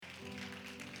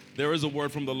There is a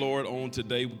word from the Lord on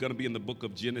today. We're going to be in the book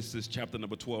of Genesis, chapter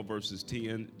number 12, verses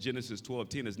 10. Genesis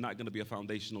 12:10 is not going to be a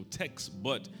foundational text,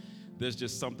 but there's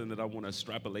just something that I want to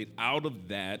extrapolate out of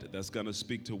that's going to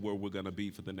speak to where we're going to be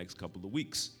for the next couple of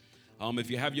weeks. If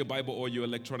you have your Bible or your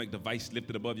electronic device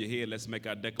lifted above your head, let's make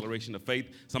our declaration of faith.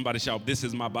 Somebody shout, "This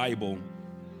is my Bible.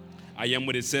 I am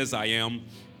what it says I am.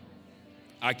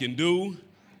 I can do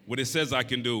what it says I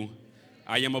can do.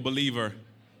 I am a believer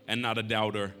and not a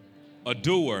doubter, a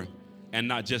doer and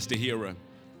not just a hearer.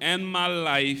 And my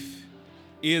life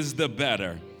is the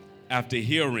better after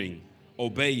hearing,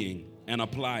 obeying, and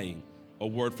applying a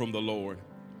word from the Lord."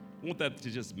 I want that to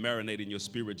just marinate in your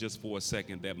spirit just for a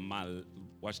second, that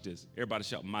watch this. Everybody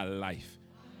shout, "My life."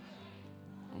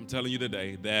 I'm telling you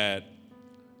today that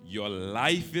your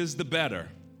life is the better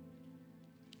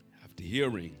after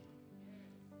hearing,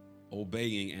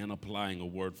 obeying, and applying a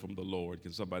word from the Lord.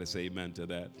 Can somebody say amen to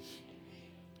that?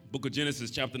 Book of Genesis,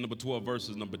 chapter number 12,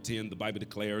 verses number 10, the Bible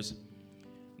declares,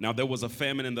 "Now there was a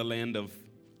famine in the land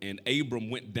and Abram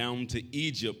went down to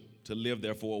Egypt to live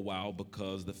there for a while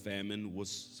because the famine was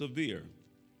severe.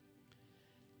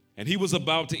 And he was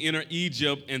about to enter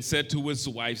Egypt and said to his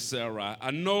wife Sarai,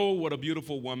 'I know what a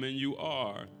beautiful woman you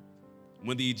are.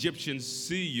 When the Egyptians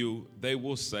see you, they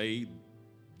will say,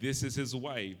 this is his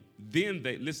wife.' Then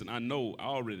listen, I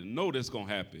already know this going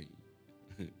to happen.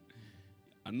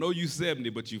 I know you 70,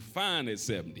 but you fine at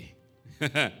 70.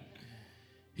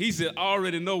 He said, I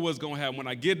already know what's going to happen. When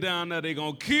I get down there, they're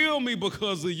going to kill me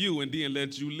because of you and then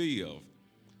let you live.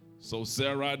 So,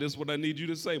 Sarah, this is what I need you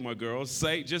to say, my girl.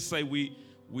 Just say we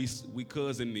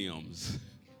cousin names.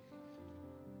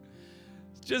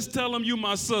 Just tell them you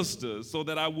my sister so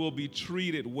that I will be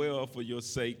treated well for your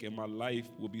sake and my life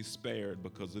will be spared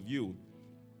because of you."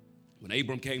 When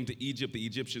Abram came to Egypt, the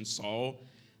Egyptians saw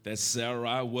that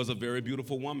Sarai was a very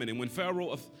beautiful woman. And when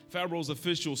Pharaoh's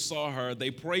officials saw her,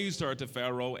 they praised her to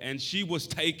Pharaoh, and she was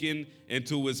taken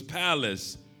into his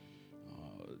palace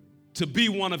to be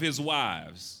one of his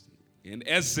wives. In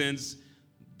essence,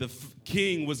 the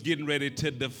king was getting ready to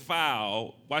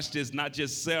defile, watch this, not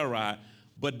just Sarai,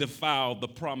 but defile the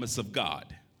promise of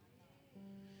God.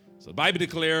 So the Bible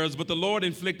declares, "But the Lord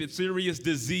inflicted serious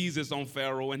diseases on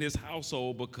Pharaoh and his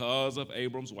household because of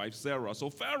Abram's wife Sarah. So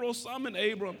Pharaoh summoned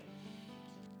Abram.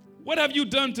 'What have you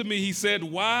done to me?' he said.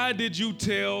 'Why did you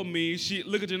tell me?'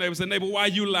 Look at your neighbor and say, 'Neighbor, why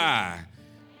you lie?'"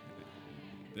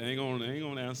 They ain't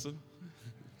gonna answer.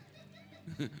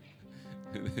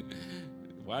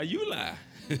 Why you lie?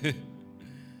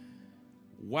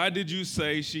 "Why did you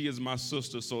say she is my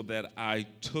sister so that I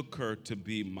took her to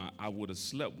be I would have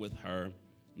slept with her?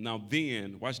 Now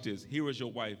then," watch this, "here is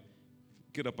your wife.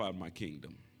 Get up out of my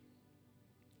kingdom.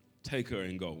 Take her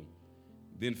and go."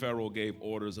 Then Pharaoh gave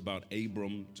orders about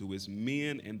Abram to his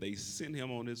men, and they sent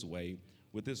him on his way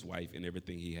with his wife and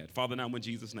everything he had. Father, now in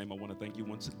Jesus' name, I want to thank you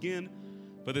once again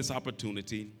for this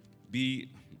opportunity. Be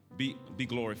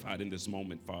glorified in this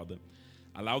moment, Father.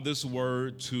 Allow this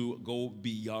word to go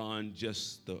beyond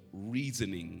just the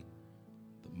reasoning,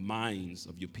 the minds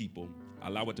of your people.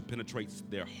 Allow it to penetrate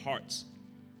their hearts,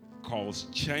 cause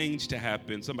change to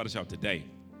happen. Somebody shout today.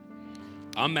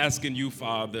 I'm asking you,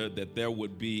 Father, that there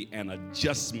would be an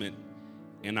adjustment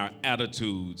in our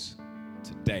attitudes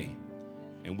today.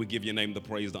 And we give your name the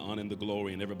praise, the honor, and the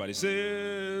glory. And everybody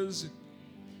says...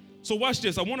 So watch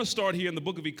this. I want to start here in the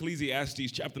book of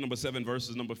Ecclesiastes, chapter number 7,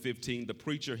 verses number 15. The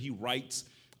preacher, he writes,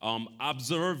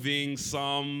 observing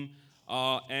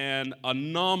an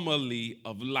anomaly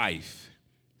of life.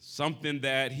 Something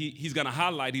that he's going to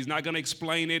highlight. He's not going to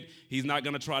explain it. He's not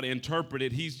going to try to interpret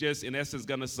it. He's just, in essence,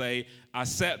 going to say, I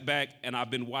sat back and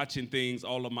I've been watching things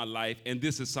all of my life, and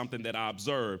this is something that I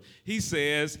observed. He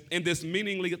says, in this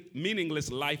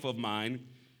meaningless life of mine,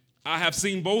 I have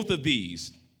seen both of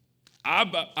these.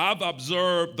 I've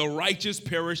observed the righteous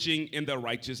perishing in their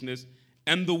righteousness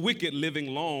and the wicked living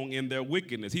long in their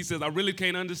wickedness. He says, I really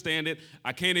can't understand it.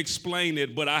 I can't explain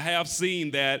it, but I have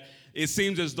seen that it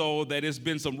seems as though that it's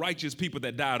been some righteous people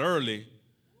that died early,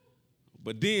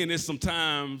 but then there's some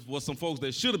times with some folks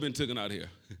that should have been taken out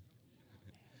here.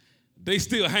 They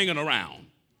still hanging around.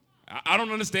 I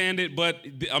don't understand it, but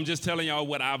I'm just telling y'all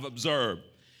what I've observed.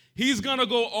 He's going to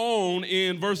go on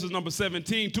in verses number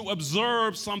 17 to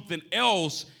observe something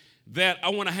else that I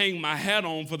want to hang my hat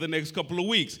on for the next couple of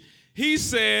weeks. He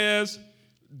says,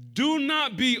 do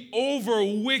not be over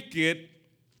wicked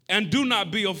and do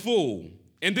not be a fool.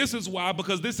 And this is why,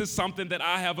 because this is something that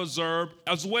I have observed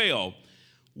as well.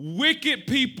 Wicked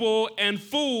people and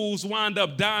fools wind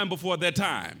up dying before their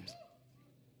time.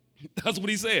 That's what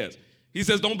he says. He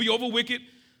says, don't be over wicked,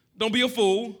 don't be a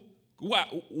fool.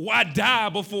 Why die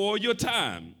before your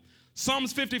time?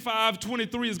 Psalms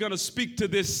 55:23 is going to speak to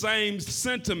this same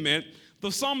sentiment.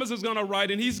 The psalmist is going to write,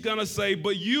 and he's going to say,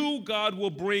 but you, God, will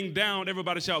bring down,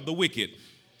 everybody shout, the wicked.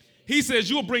 He says,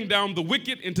 you'll bring down the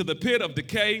wicked into the pit of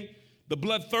decay. The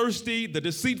bloodthirsty, the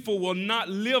deceitful will not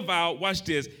live out, watch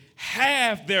this,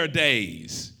 half their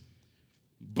days.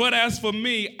 But as for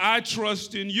me, I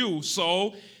trust in you.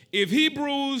 So if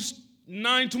Hebrews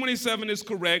 9:27 is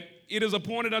correct, it is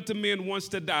appointed unto men once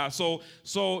to die. So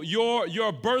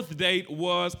your birth date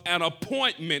was an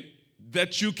appointment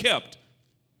that you kept.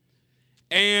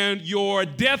 And your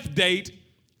death date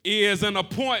is an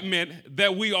appointment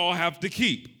that we all have to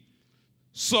keep.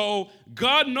 So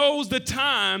God knows the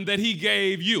time that he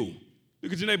gave you.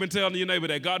 Look at your neighbor and tell your neighbor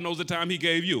that God knows the time he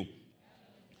gave you.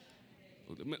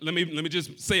 Let me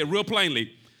just say it real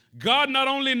plainly. God not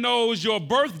only knows your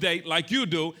birth date like you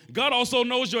do, God also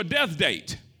knows your death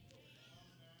date.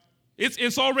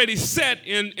 It's already set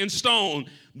in stone.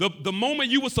 The moment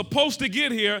you were supposed to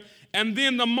get here, and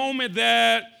then the moment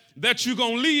that you're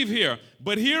going to leave here.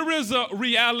 But here is a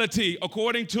reality,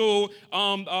 according to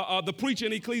the preacher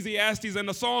in Ecclesiastes and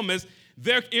the psalmist.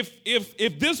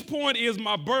 If this point is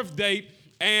my birth date,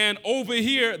 and over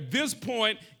here, this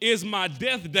point is my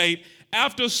death date,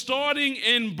 after starting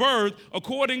in birth,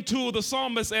 according to the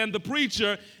psalmist and the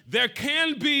preacher, there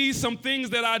can be some things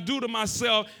that I do to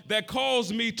myself that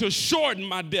cause me to shorten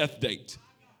my death date.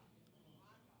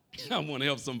 I want to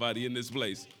help somebody in this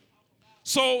place.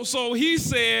 So he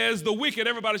says the wicked,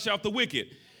 everybody shout the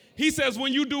wicked. He says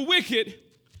when you do wicked,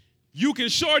 you can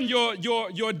shorten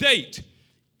your date.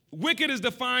 Wicked is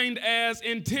defined as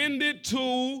intended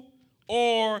to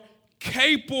or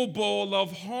capable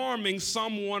of harming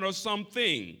someone or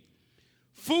something.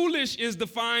 Foolish is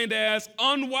defined as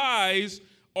unwise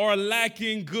or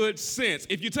lacking good sense.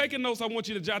 If you're taking notes, I want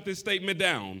you to jot this statement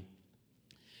down.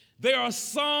 There are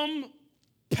some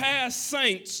past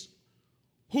saints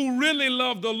who really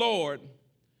love the Lord,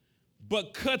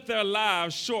 but cut their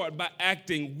lives short by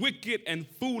acting wicked and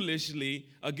foolishly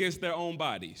against their own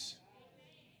bodies.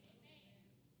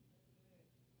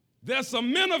 There's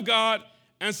some men of God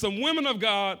and some women of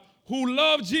God who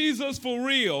love Jesus for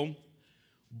real,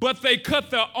 but they cut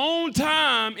their own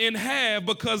time in half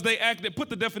because they acted.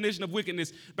 Put the definition of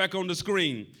wickedness back on the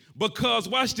screen. Because,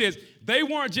 watch this, they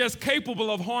weren't just capable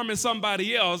of harming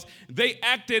somebody else, they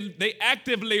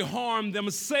actively harmed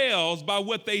themselves by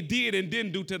what they did and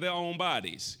didn't do to their own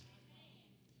bodies.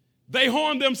 They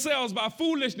harmed themselves by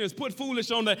foolishness, put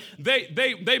foolish on the,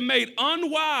 they made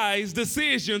unwise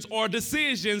decisions or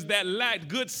decisions that lacked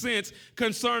good sense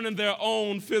concerning their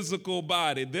own physical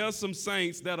body. There are some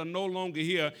saints that are no longer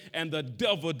here and the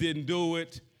devil didn't do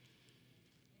it.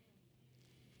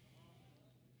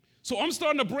 So I'm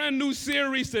starting a brand new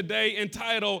series today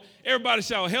entitled, everybody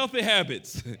shout, Healthy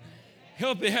Habits.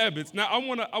 Healthy habits. Now, I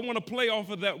want to play off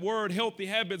of that word, healthy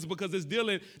habits, because it's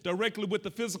dealing directly with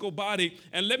the physical body.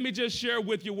 And let me just share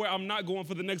with you where I'm not going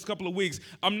for the next couple of weeks.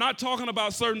 I'm not talking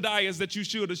about certain diets that you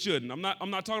should or shouldn't. I'm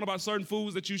not talking about certain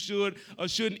foods that you should or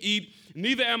shouldn't eat.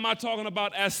 Neither am I talking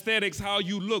about aesthetics, how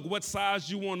you look, what size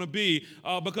you want to be.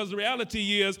 Because the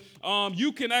reality is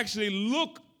you can actually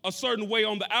look a certain way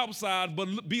on the outside,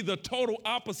 but be the total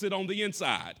opposite on the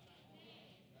inside.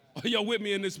 Are y'all with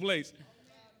me in this place?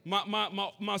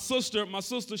 My sister,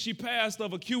 she passed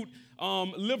of acute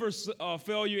liver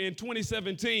failure in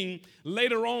 2017.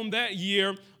 Later on that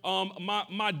year,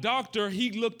 my doctor,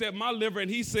 he looked at my liver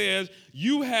and he says,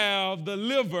 you have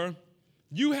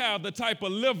the type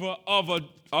of liver of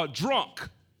a drunk.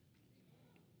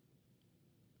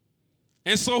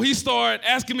 And so he started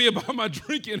asking me about my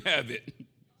drinking habit.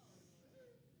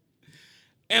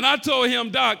 And I told him,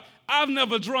 Doc, I've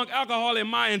never drunk alcohol in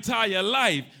my entire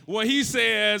life. Well, he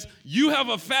says, you have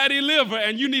a fatty liver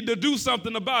and you need to do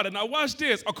something about it. Now, watch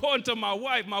this. According to my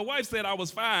wife said I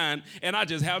was fine, and I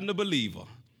just happened to believe her.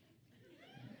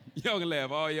 Y'all can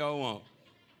laugh all y'all want.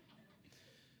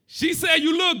 She said,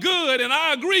 you look good, and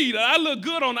I agreed. I look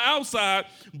good on the outside,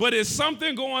 but it's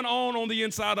something going on the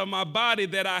inside of my body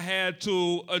that I had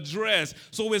to address.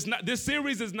 So this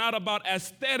series is not about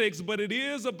aesthetics, but it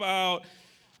is about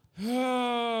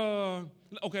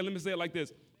okay, let me say it like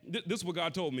this. This is what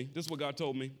God told me. This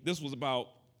was about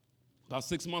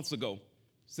 6 months ago.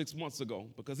 6 months ago,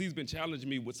 because he's been challenging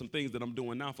me with some things that I'm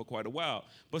doing now for quite a while.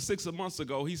 But 6 months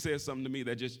ago, he said something to me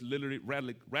that just literally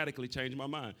radically changed my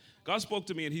mind. God spoke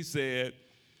to me and he said,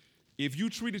 if you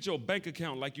treated your bank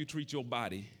account like you treat your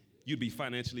body, you'd be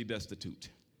financially destitute.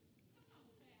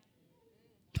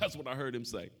 That's what I heard him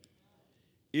say.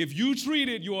 If you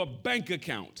treated your bank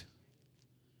account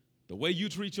the way you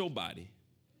treat your body,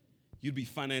 you'd be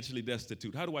financially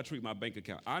destitute. How do I treat my bank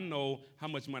account? I know how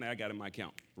much money I got in my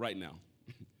account right now.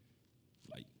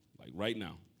 like right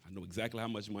now. I know exactly how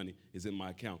much money is in my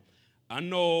account. I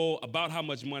know about how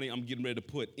much money I'm getting ready to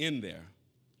put in there,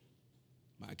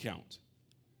 my account.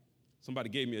 Somebody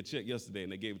gave me a check yesterday,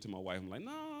 and they gave it to my wife. I'm like,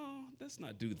 no, let's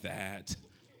not do that.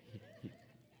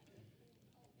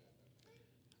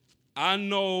 I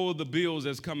know the bills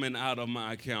that's coming out of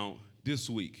my account this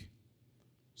week.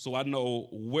 So I know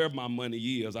where my money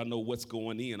is. I know what's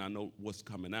going in. I know what's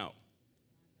coming out.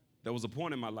 There was a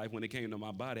point in my life when it came to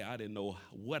my body, I didn't know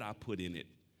what I put in it.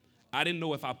 I didn't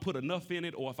know if I put enough in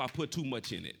it or if I put too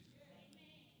much in it.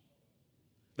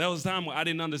 There was a time where I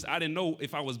didn't know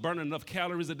if I was burning enough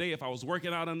calories a day, if I was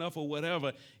working out enough or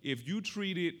whatever. If you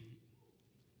treat it,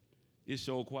 it's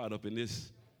so quiet up in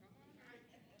this.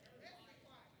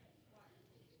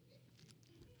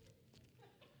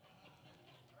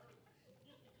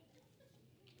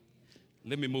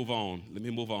 Let me move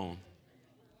on.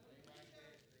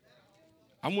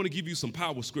 I want to give you some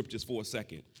power scriptures for a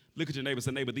second. Look at your neighbor and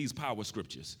say, neighbor, these power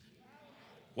scriptures.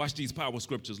 Watch these power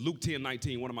scriptures. Luke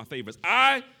 10:19, one of my favorites.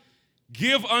 I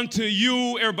give unto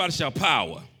you, everybody shout,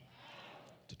 power.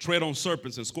 To tread on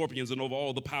serpents and scorpions and over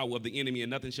all the power of the enemy, and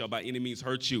nothing shall by any means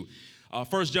hurt you.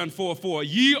 1 John 4:4,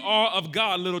 ye are of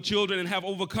God, little children, and have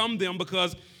overcome them,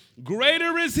 because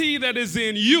greater is he that is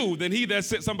in you than he that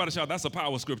sits. Somebody shout, that's a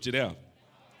power scripture there.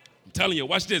 I'm telling you,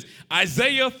 watch this.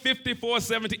 Isaiah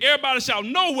 54:17, everybody shout,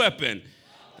 no weapon.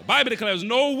 The Bible declares,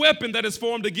 no weapon that is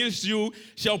formed against you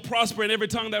shall prosper, and every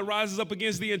tongue that rises up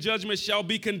against thee in judgment shall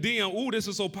be condemned. Ooh, this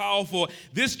is so powerful.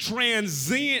 This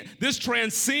transcends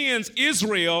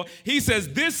Israel. He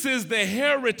says, this is the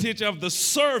heritage of the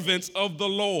servants of the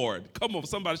Lord. Come on,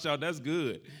 somebody shout, that's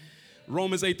good.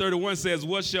 Romans 8:31 says,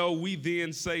 what shall we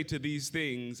then say to these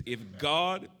things? If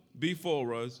God be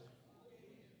for us.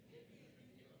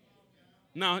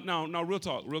 Now, real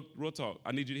talk.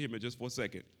 I need you to hear me just for a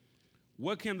second.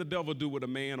 What can the devil do with a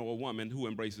man or a woman who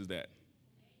embraces that?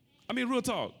 I mean, real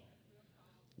talk.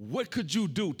 What could you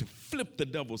do to flip the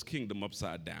devil's kingdom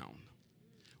upside down?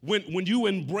 When you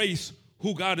embrace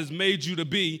who God has made you to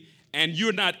be, and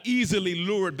you're not easily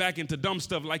lured back into dumb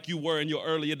stuff like you were in your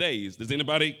earlier days.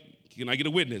 Can I get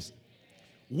a witness?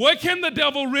 What can the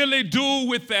devil really do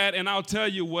with that? And I'll tell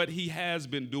you what he has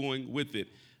been doing with it.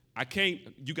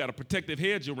 You got a protective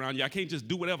hedge around you. I can't just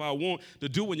do whatever I want to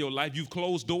do in your life. You've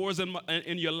closed doors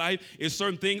in your life. It's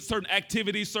certain things, certain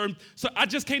activities, so I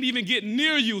just can't even get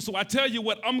near you. So I tell you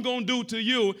what I'm going to do to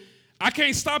you. I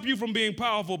can't stop you from being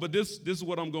powerful, but this is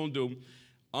what I'm going to do.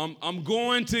 I'm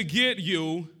going to get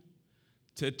you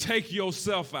to take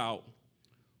yourself out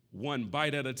one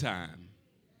bite at a time.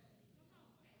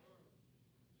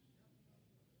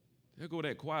 There go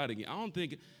that quiet again. I don't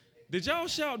think... Did y'all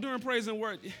shout during praise and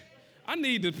work? I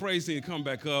need the praise team to come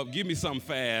back up. Give me something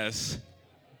fast.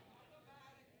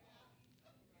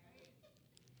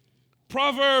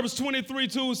 Proverbs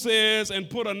 23:2 says, and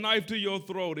put a knife to your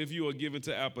throat if you are given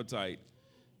to appetite.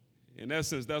 In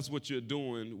essence, that's what you're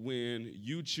doing when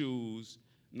you choose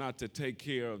not to take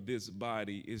care of this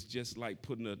body. It's just like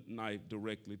putting a knife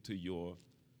directly to your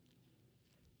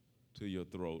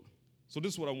throat. So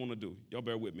this is what I want to do. Y'all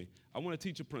bear with me. I want to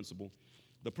teach a principle.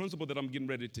 The principle that I'm getting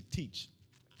ready to teach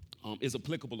is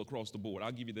applicable across the board.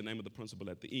 I'll give you the name of the principle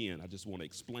at the end. I just want to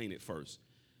explain it first.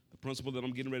 The principle that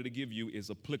I'm getting ready to give you is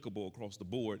applicable across the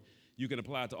board. You can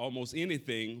apply it to almost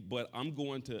anything, but I'm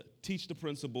going to teach the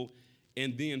principle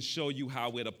and then show you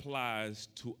how it applies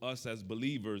to us as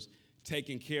believers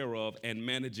taking care of and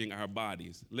managing our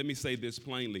bodies. Let me say this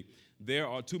plainly. There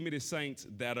are too many saints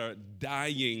that are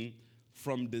dying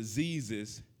from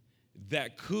diseases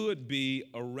that could be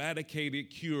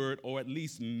eradicated, cured, or at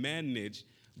least managed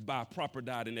by proper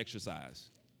diet and exercise.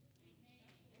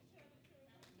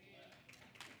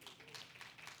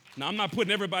 Now, I'm not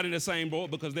putting everybody in the same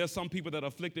boat because there's some people that are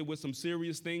afflicted with some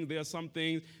serious things. There's some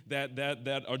things that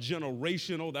are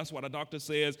generational. That's why the doctor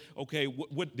says, okay,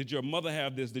 what did your mother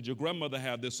have this? Did your grandmother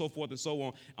have this? So forth and so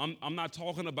on. I'm not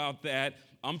talking about that.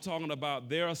 I'm talking about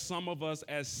there are some of us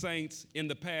as saints in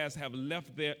the past have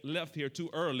left here too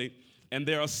early, and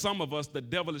there are some of us, the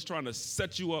devil is trying to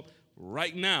set you up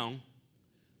right now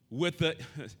with the,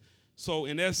 so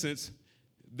in essence,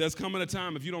 there's coming a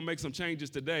time if you don't make some changes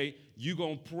today, you're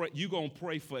gonna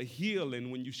pray for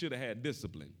healing when you should have had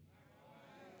discipline.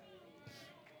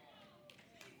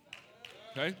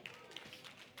 Okay?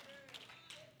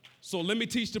 So let me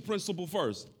teach the principle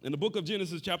first. In the book of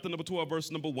Genesis, chapter number 12,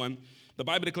 verse number 1, the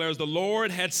Bible declares, the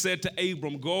Lord had said to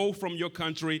Abram, go from your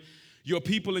country, your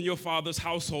people and your father's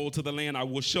household to the land I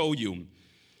will show you.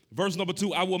 Verse number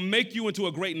 2, I will make you into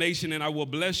a great nation, and I will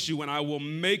bless you, and I will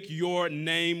make your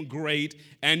name great,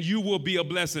 and you will be a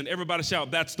blessing. Everybody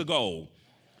shout, that's the goal.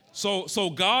 So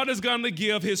God is going to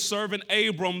give his servant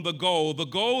Abram the goal. The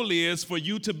goal is for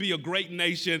you to be a great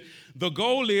nation. The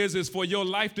goal is for your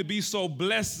life to be so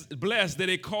blessed that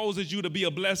it causes you to be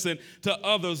a blessing to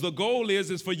others. The goal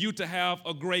is for you to have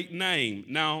a great name.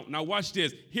 Now watch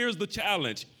this. Here's the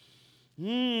challenge.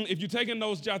 If you're taking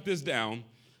notes, jot this down.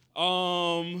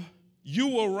 You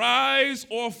will rise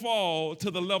or fall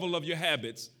to the level of your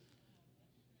habits,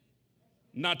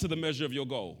 not to the measure of your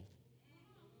goal.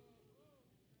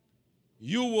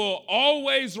 You will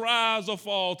always rise or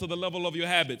fall to the level of your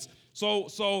habits.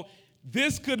 So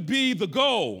this could be the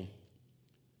goal,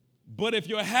 but if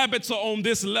your habits are on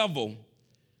this level,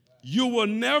 you will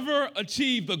never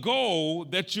achieve the goal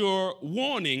that you're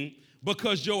wanting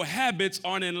because your habits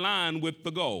aren't in line with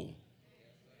the goal.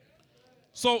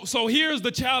 So here's the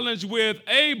challenge with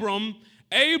Abram.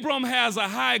 Abram has a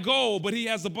high goal, but he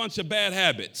has a bunch of bad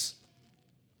habits.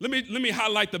 Let me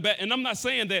highlight the bad, and I'm not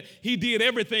saying that he did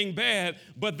everything bad,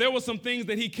 but there were some things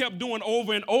that he kept doing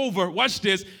over and over, watch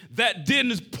this, that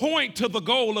didn't point to the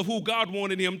goal of who God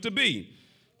wanted him to be.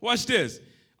 Watch this.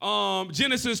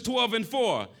 Genesis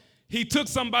 12:4. He took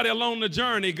somebody along the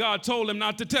journey God told him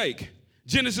not to take.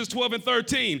 Genesis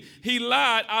 12:13, he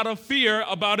lied out of fear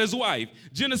about his wife.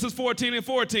 Genesis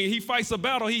 14:14, he fights a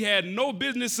battle he had no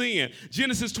business in.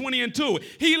 Genesis 20:2,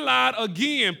 he lied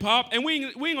again, Pop, and we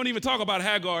ain't gonna even talk about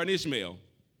Hagar and Ishmael.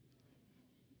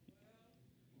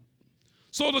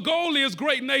 So the goal is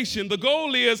great nation. The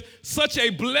goal is such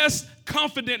a blessed,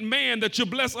 confident man that you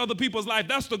bless other people's life.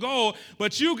 That's the goal,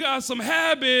 but you got some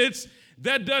habits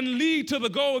that doesn't lead to the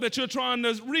goal that you're trying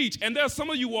to reach. And there's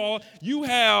some of you all, you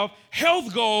have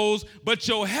health goals, but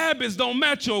your habits don't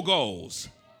match your goals.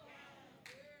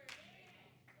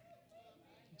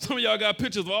 Some of y'all got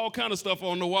pictures of all kind of stuff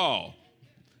on the wall.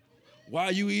 Why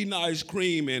are you eating ice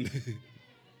cream? And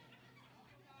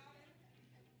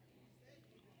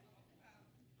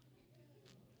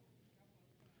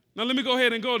now let me go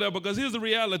ahead and go there, because here's the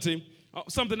reality,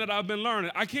 something that I've been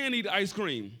learning. I can't eat ice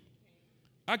cream.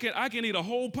 I can eat a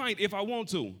whole pint if I want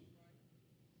to.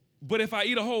 But if I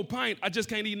eat a whole pint, I just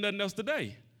can't eat nothing else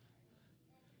today.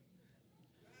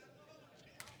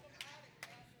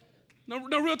 No,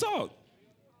 real talk.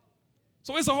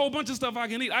 So it's a whole bunch of stuff I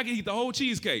can eat. I can eat the whole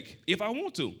cheesecake if I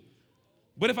want to.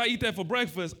 But if I eat that for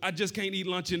breakfast, I just can't eat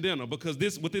lunch and dinner, because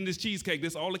within this cheesecake,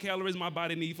 this all the calories my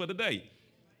body needs for the day.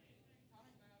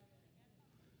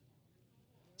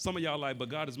 Some of y'all like, but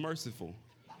God is merciful.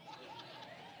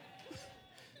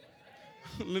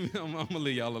 I'm going to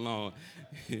leave y'all alone.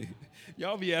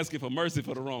 Y'all be asking for mercy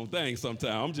for the wrong thing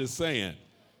sometimes. I'm just saying.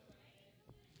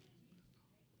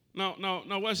 Now,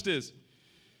 watch this.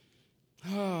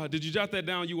 Did you jot that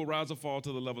down? You will rise or fall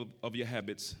to the level of your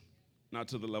habits, not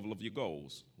to the level of your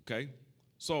goals, okay?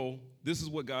 So this is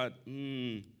what God,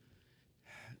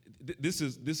 this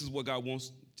is what God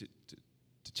wants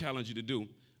to challenge you to do.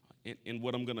 And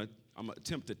what I'm going to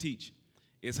attempt to teach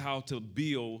is how to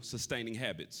build sustaining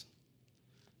habits.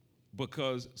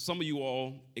 Because some of you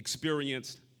all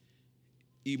experienced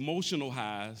emotional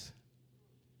highs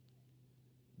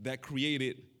that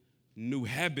created new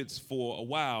habits for a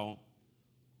while,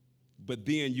 but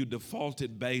then you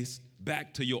defaulted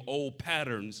back to your old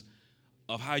patterns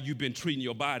of how you've been treating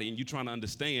your body, and you're trying to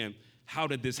understand, how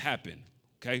did this happen?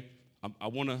 Okay? I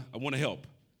want to help.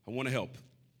 I want to help.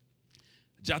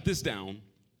 Jot this down.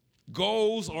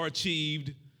 Goals are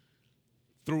achieved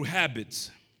through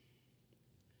habits.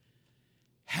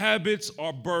 Habits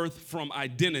are birthed from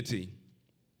identity.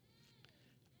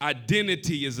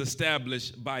 Identity is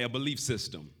established by a belief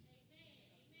system.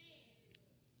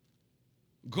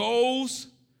 Goals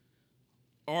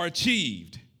are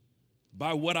achieved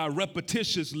by what I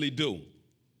repetitiously do.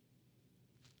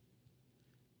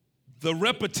 The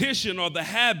repetition or the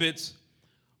habits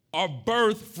are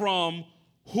birthed from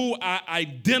who I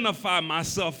identify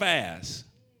myself as.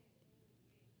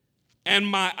 And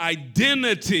my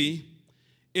identity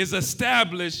is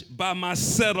established by my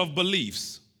set of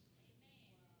beliefs.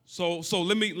 So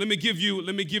let me give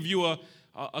you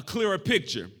a clearer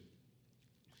picture.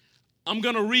 I'm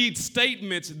going to read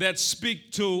statements that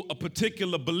speak to a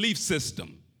particular belief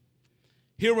system.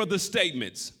 Here are the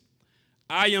statements.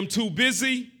 I am too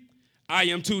busy. I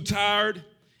am too tired.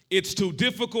 It's too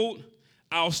difficult.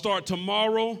 I'll start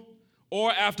tomorrow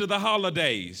or after the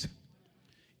holidays.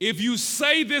 If you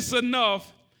say this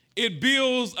enough, it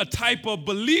builds a type of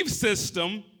belief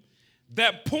system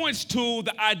that points to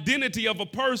the identity of a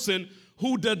person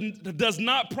who does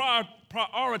not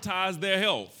prioritize their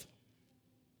health.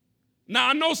 Now,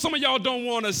 I know some of y'all don't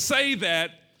want to say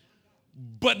that,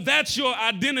 but that's your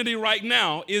identity right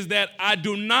now, is that I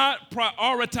do not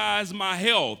prioritize my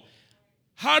health.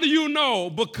 How do you know?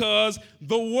 Because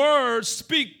the words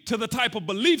speak to the type of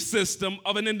belief system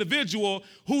of an individual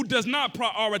who does not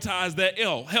prioritize their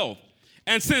health.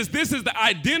 And since this is the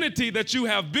identity that you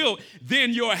have built,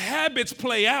 then your habits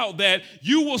play out that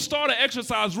you will start an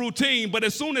exercise routine, but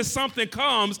as soon as something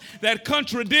comes that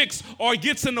contradicts or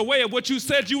gets in the way of what you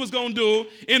said you was going to do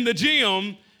in the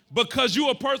gym, because you're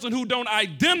a person who don't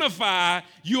identify,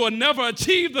 you will never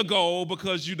achieve the goal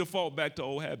because you default back to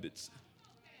old habits.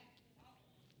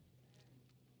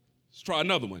 Let's try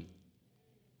another one.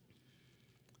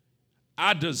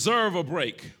 I deserve a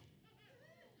break.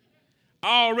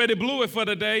 I already blew it for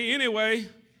the day anyway.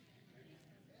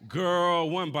 Girl,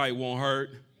 one bite won't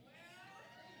hurt.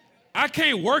 I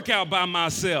can't work out by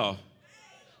myself.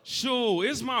 Shoot,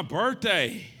 it's my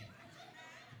birthday.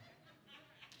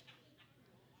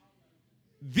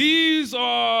 These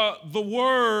are the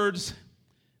words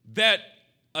that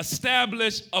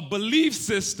establish a belief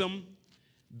system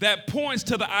that points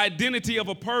to the identity of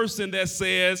a person that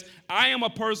says, I am a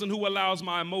person who allows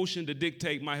my emotion to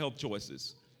dictate my health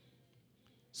choices.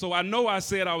 So I know I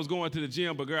said I was going to the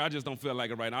gym, but girl, I just don't feel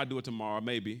like it right now. I'll do it tomorrow,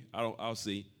 maybe. I'll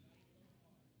see.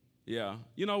 Yeah.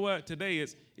 You know what? Today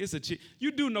it's a cheat.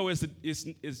 You do know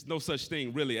it's no such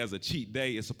thing really as a cheat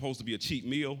day. It's supposed to be a cheat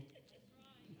meal.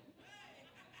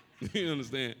 You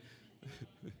understand?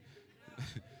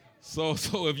 So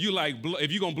if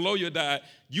you're gonna blow your diet,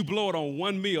 you blow it on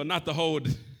one meal, not the whole.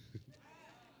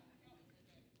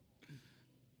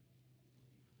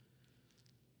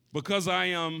 Because I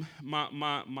am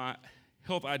my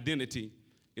health identity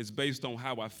is based on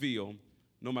how I feel.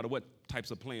 No matter what types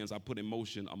of plans I put in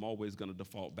motion, I'm always gonna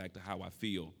default back to how I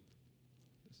feel.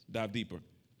 Let's dive deeper.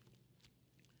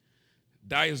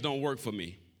 Diets don't work for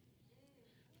me.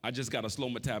 I just got a slow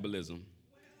metabolism.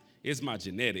 It's my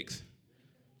genetics.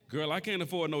 Girl, I can't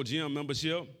afford no gym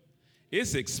membership.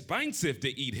 It's expensive to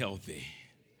eat healthy.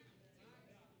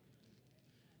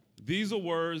 These are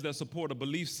words that support a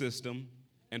belief system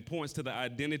and points to the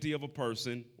identity of a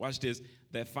person, watch this,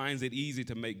 that finds it easy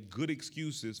to make good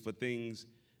excuses for things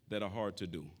that are hard to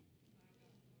do.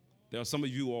 There are some of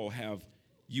you all have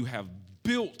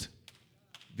built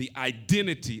the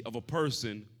identity of a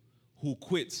person who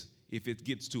quits if it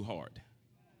gets too hard.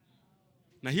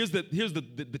 Now here's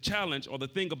the challenge or the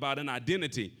thing about an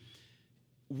identity.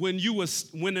 When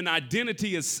an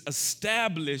identity is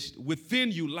established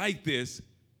within you like this,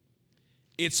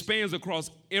 it spans across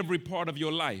every part of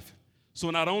your life. So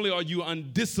not only are you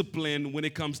undisciplined when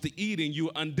it comes to eating,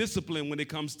 you're undisciplined when it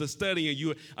comes to studying,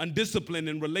 you're undisciplined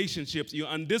in relationships, you're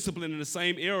undisciplined in the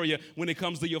same area when it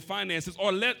comes to your finances,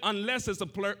 or unless it's a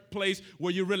place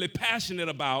where you're really passionate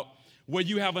about, where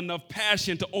you have enough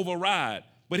passion to override.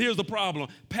 But here's the problem.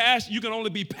 You can only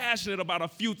be passionate about a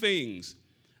few things.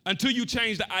 Until you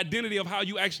change the identity of how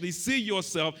you actually see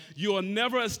yourself, you'll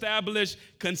never establish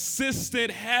consistent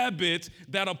habits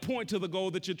that'll point to the goal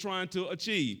that you're trying to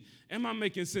achieve. Am I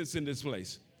making sense in this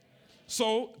place?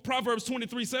 So Proverbs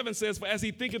 23:7 says, for as he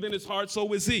thinketh in his heart,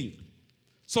 so is he.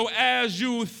 So as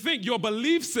you think, your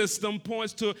belief system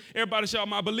points to, everybody shout,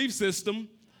 my belief system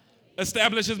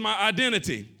establishes my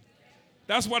identity.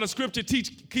 That's why the scripture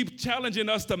keeps challenging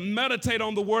us to meditate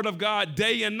on the word of God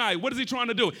day and night. What is he trying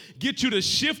to do? Get you to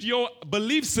shift your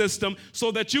belief system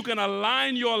so that you can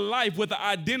align your life with the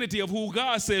identity of who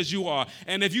God says you are.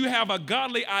 And if you have a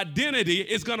godly identity,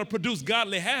 it's going to produce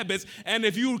godly habits. And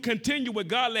if you continue with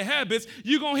godly habits,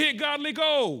 you're going to hit godly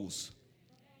goals.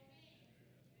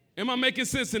 Am I making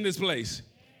sense in this place?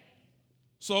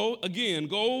 So again,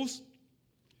 goals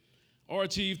are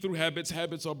achieved through habits.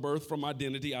 Habits are birthed from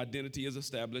identity. Identity is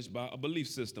established by a belief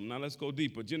system. Now let's go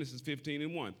deeper. Genesis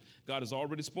 15:1. God has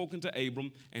already spoken to Abram,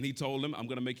 and he told him, I'm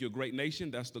going to make you a great nation.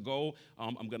 That's the goal.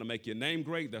 I'm going to make your name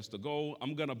great. That's the goal.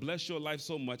 I'm going to bless your life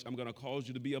so much, I'm going to cause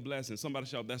you to be a blessing. Somebody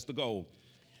shout, that's the goal.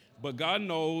 But God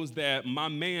knows that my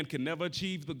man can never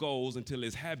achieve the goals until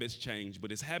his habits change.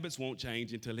 But his habits won't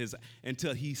change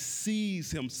until he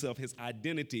sees himself, his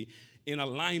identity, in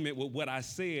alignment with what I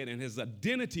said, and his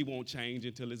identity won't change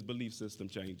until his belief system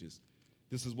changes.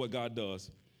 This is what God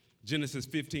does. Genesis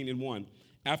 15:1.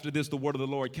 After this, the word of the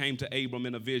Lord came to Abram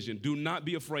in a vision. Do not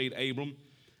be afraid, Abram.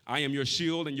 I am your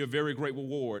shield and your very great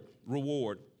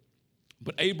reward.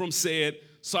 But Abram said,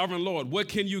 Sovereign Lord, what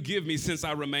can you give me since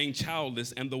I remain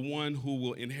childless, and the one who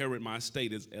will inherit my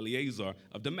estate is Eliezer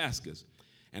of Damascus?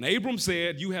 And Abram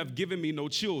said, you have given me no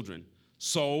children.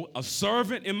 So a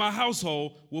servant in my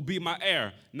household will be my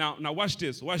heir. Now watch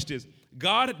this.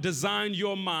 God designed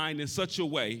your mind in such a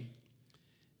way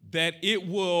that it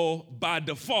will, by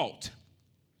default,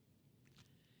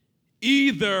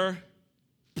 either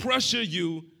pressure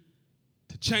you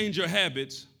to change your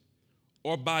habits,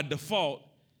 or by default,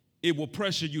 it will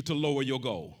pressure you to lower your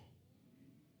goal.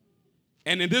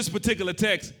 And in this particular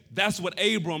text, that's what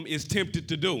Abram is tempted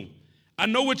to do. I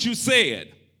know what you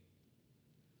said,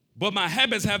 but my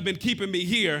habits have been keeping me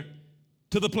here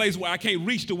to the place where I can't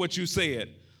reach to what you said.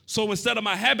 So instead of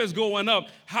my habits going up,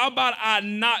 how about I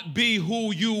not be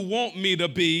who you want me to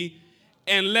be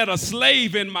and let a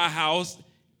slave in my house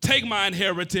take my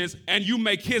inheritance and you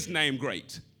make his name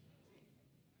great?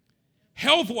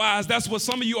 Health-wise, that's what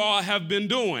some of you all have been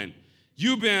doing.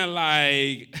 You've been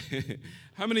like,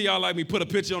 how many of y'all like me put a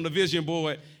picture on the vision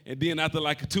board and then after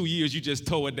like 2 years, you just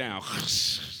tow it down?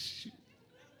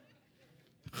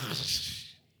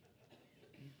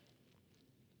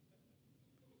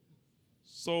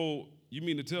 So you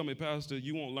mean to tell me, Pastor,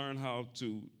 you won't learn how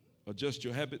to adjust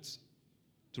your habits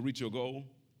to reach your goal?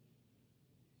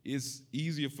 It's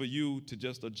easier for you to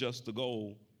just adjust the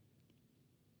goal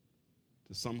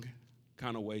to some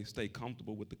kind of way, stay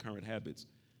comfortable with the current habits.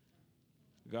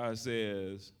 God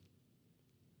says,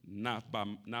 not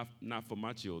for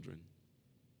my children,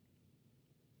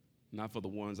 not for the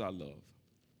ones I love.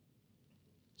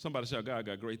 Somebody shout, God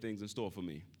got great things in store for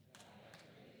me.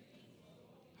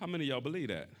 How many of y'all believe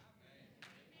that?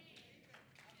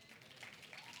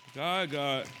 God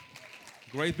got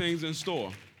great things in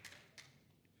store.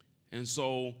 And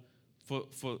so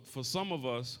for some of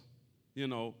us, you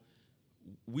know,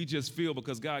 we just feel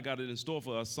because God got it in store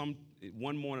for us,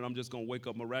 one morning I'm just going to wake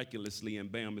up miraculously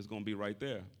and bam, it's going to be right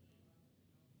there.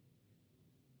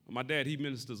 My dad, he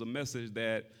ministers a message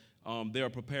that there are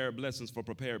prepared blessings for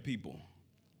prepared people.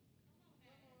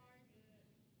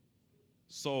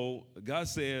 So God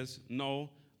says, no,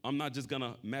 I'm not just going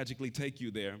to magically take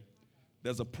you there.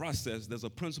 There's a process, there's a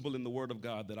principle in the Word of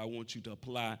God that I want you to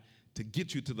apply to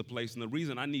get you to the place. And the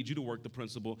reason I need you to work the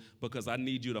principle, because I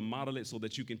need you to model it so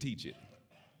that you can teach it.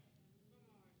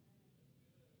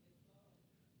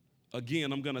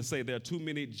 Again, I'm going to say there are too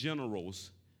many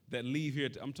generals that leave here.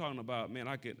 I'm talking about, man,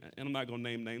 and I'm not going to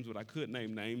name names, but I could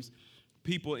name names.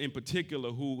 People in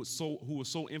particular who were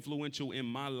so influential in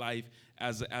my life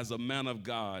as a man of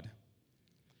God,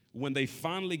 when they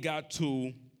finally got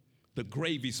to the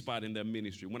gravy spot in their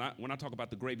ministry. When I talk about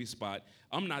the gravy spot,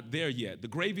 I'm not there yet. The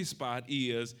gravy spot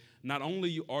is not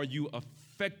only are you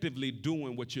effectively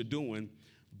doing what you're doing,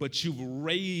 but you've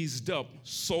raised up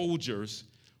soldiers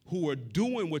who are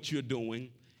doing what you're doing.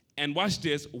 And watch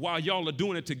this, while y'all are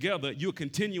doing it together, you're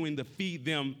continuing to feed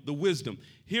them the wisdom.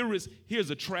 Here's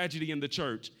a tragedy in the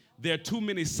church. There are too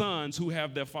many sons who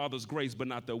have their father's grace but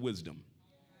not their wisdom.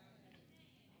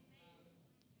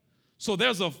 So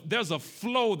there's a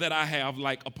flow that I have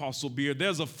like Apostle Beard.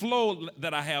 There's a flow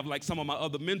that I have like some of my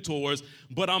other mentors,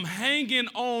 but I'm hanging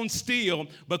on still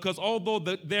because although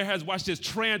there has, watch this,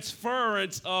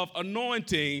 transference of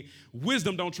anointing,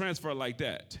 wisdom don't transfer like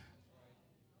that.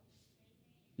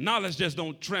 Knowledge just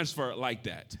don't transfer like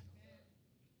that.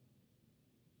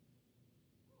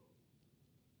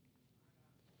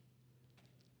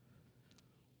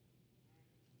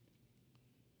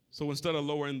 So instead of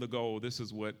lowering the goal, this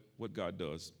is what God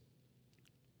does.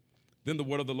 Then the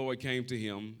word of the Lord came to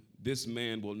him, this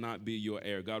man will not be your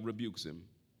heir. God rebukes him.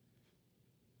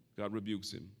 God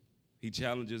rebukes him. He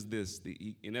challenges this.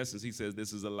 In essence, he says,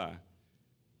 this is a lie.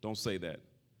 Don't say that.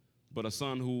 But a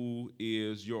son who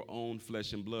is your own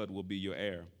flesh and blood will be your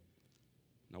heir.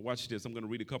 Now watch this. I'm going to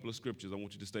read a couple of scriptures. I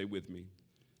want you to stay with me.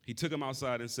 He took him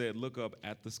outside and said, look up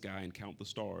at the sky and count the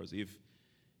stars. If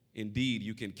indeed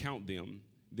you can count them,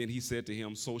 then he said to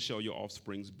him, so shall your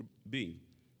offspring be.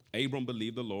 Abram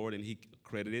believed the Lord, and he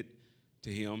credited to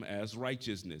him as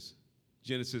righteousness.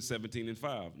 Genesis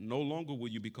 17:5. No longer will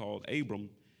you be called Abram.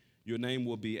 Your name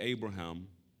will be Abraham,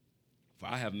 for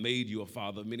I have made you a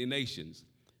father of many nations.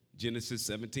 Genesis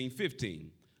 17:15.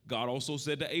 God also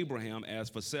said to Abraham, as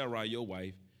for Sarai, your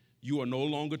wife, you are no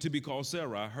longer to be called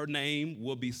Sarah. Her name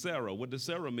will be Sarah. What does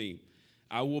Sarah mean?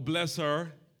 I will bless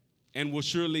her and will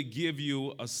surely give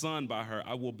you a son by her.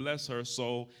 I will bless her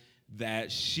so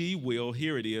that she will,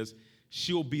 here it is,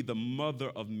 she'll be the mother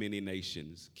of many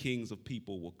nations. Kings of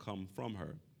people will come from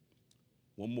her.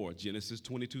 One more, Genesis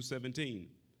 22:17.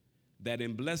 That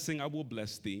in blessing I will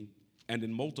bless thee, and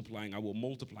in multiplying I will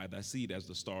multiply thy seed as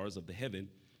the stars of the heaven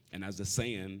and as the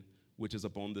sand which is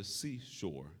upon the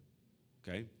seashore.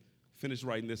 Okay? Finish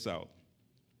writing this out.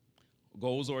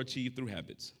 Goals are achieved through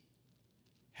habits.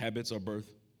 Habits are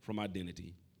birthed from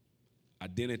identity.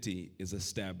 Identity is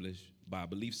established by a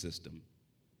belief system.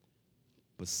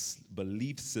 But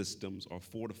belief systems are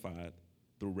fortified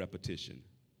through repetition.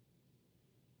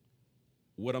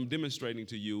 What I'm demonstrating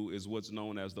to you is what's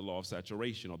known as the law of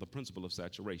saturation or the principle of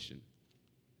saturation.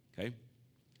 Okay?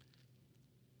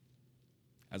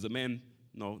 As a man,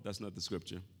 no, that's not the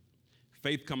scripture.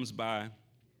 Faith comes by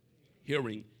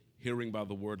hearing, hearing by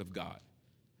the word of God.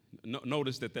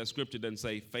 Notice that scripture doesn't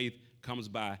say faith comes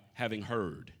by having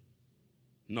heard.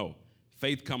 No,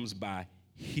 faith comes by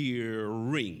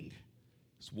hearing.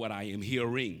 It's what I am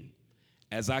hearing.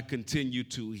 As I continue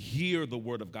to hear the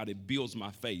word of God, it builds my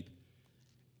faith.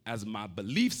 As my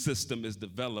belief system is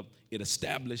developed, it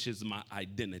establishes my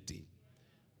identity.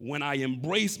 When I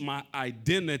embrace my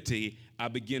identity, I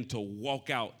begin to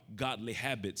walk out godly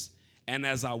habits. And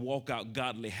as I walk out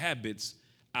godly habits,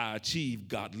 I achieve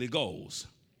godly goals.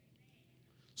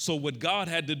 So what God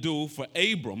had to do for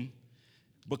Abram,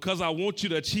 because I want you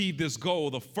to achieve this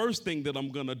goal, the first thing that I'm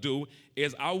going to do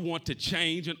is I want to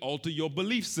change and alter your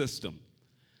belief system.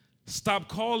 Stop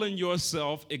calling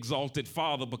yourself Exalted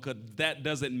Father, because that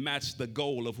doesn't match the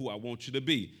goal of who I want you to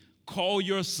be. Call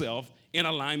yourself in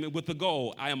alignment with the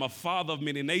goal. I am a father of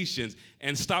many nations.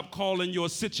 And stop calling your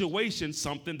situation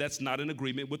something that's not in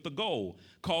agreement with the goal.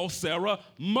 Call Sarah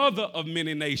mother of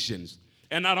many nations.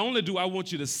 And not only do I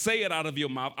want you to say it out of your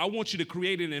mouth, I want you to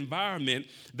create an environment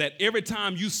that every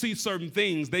time you see certain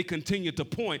things, they continue to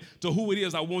point to who it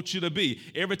is I want you to be.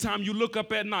 Every time you look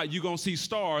up at night, you're going to see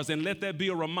stars, and let that be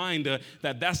a reminder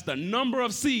that that's the number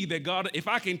of seed that God, if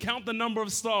I can count the number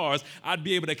of stars, I'd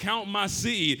be able to count my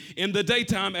seed in the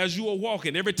daytime as you are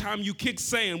walking. Every time you kick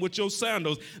sand with your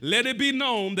sandals, let it be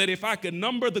known that if I could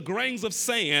number the grains of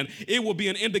sand, it will be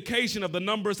an indication of the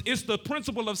numbers. It's the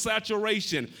principle of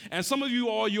saturation. And some of you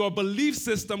all, your belief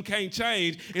system can't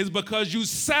change is because you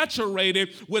saturated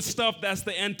with stuff that's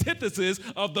the antithesis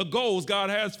of the goals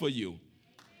God has for you.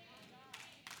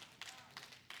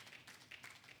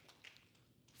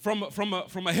 From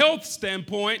a health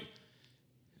standpoint,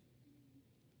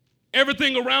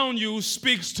 everything around you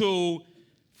speaks to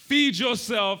feed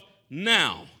yourself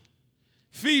now.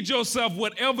 Feed yourself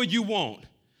whatever you want.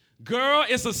 Girl,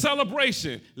 it's a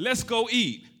celebration. Let's go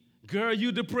eat. Girl,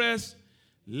 you depressed?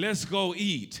 Let's go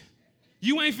eat.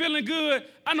 You ain't feeling good?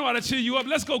 I know how to cheer you up.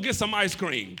 Let's go get some ice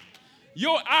cream.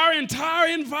 Our entire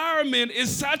environment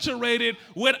is saturated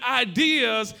with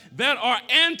ideas that are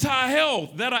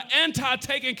anti-health, that are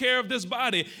anti-taking care of this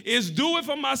body. It's do it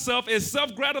for myself. It's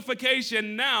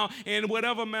self-gratification now in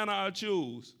whatever manner I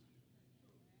choose.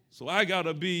 So I got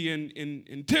to be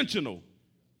intentional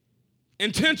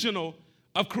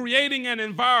of creating an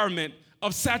environment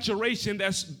of saturation.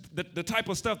 That's the type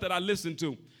of stuff that I listen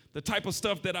to, the type of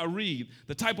stuff that I read,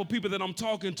 the type of people that I'm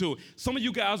talking to. Some of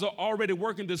you guys are already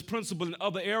working this principle in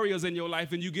other areas in your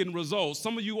life and you're getting results.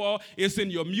 Some of you all, it's in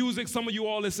your music. Some of you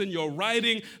all, it's in your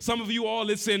writing. Some of you all,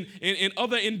 it's in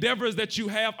other endeavors that you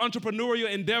have, entrepreneurial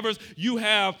endeavors. You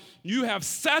have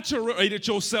saturated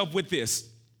yourself with this.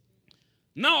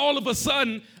 Now all of a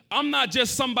sudden, I'm not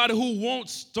just somebody who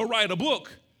wants to write a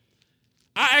book.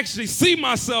 I actually see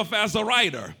myself as a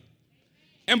writer.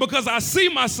 And because I see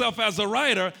myself as a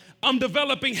writer, I'm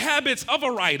developing habits of a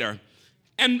writer.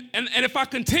 And if I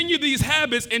continue these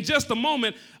habits in just a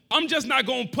moment, I'm just not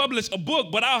going to publish a book,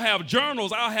 but I'll have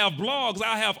journals, I'll have blogs,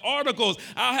 I'll have articles,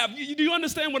 do you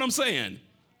understand what I'm saying?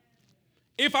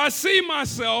 If I see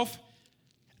myself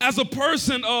as a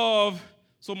person of,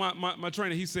 so my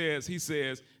trainer, he says,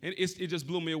 and it just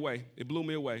blew me away. It blew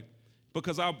me away.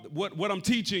 Because what I'm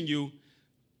teaching you,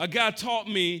 a guy taught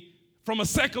me from a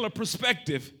secular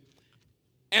perspective.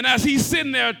 And as he's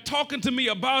sitting there talking to me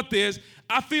about this,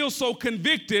 I feel so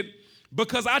convicted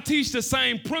because I teach the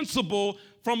same principle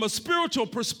from a spiritual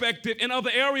perspective in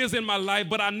other areas in my life,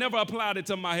 but I never applied it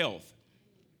to my health.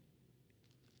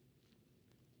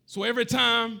 So every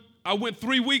time I went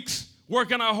 3 weeks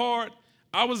working out hard,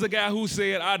 I was the guy who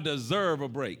said, I deserve a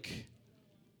break.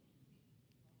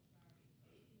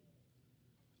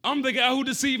 I'm the guy who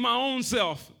deceived my own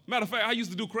self. Matter of fact, I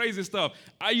used to do crazy stuff.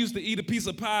 I used to eat a piece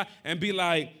of pie and be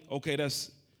like, okay,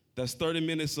 that's 30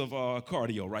 minutes of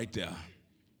cardio right there.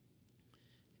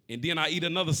 And then I eat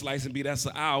another slice and that's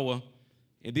an hour.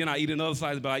 And then I eat another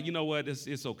slice and be like, you know what,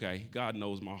 it's okay. God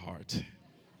knows my heart.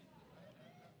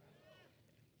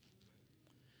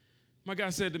 My guy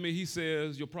said to me, he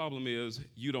says, your problem is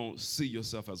you don't see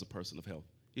yourself as a person of health.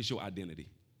 It's your identity.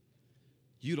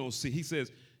 He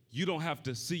says, you don't have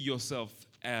to see yourself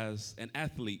as an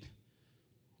athlete,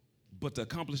 but to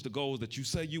accomplish the goals that you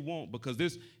say you want, because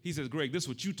he says, Greg, this is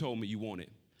what you told me you wanted.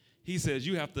 He says,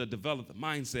 you have to develop the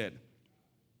mindset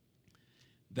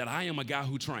that I am a guy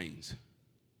who trains.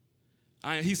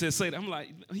 He says, say that. I'm like,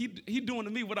 he doing to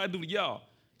me what I do to y'all.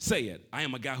 Say it. I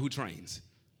am a guy who trains.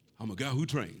 I'm a guy who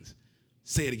trains.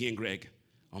 Say it again, Greg.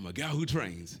 I'm a guy who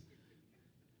trains.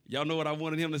 Y'all know what I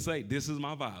wanted him to say? This is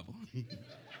my Bible.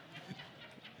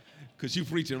 Because you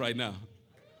preaching right now.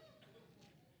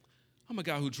 I'm a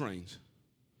guy who trains.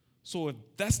 So if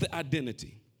that's the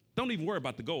identity, don't even worry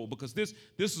about the goal, because this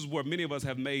is where many of us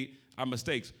have made our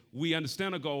mistakes. We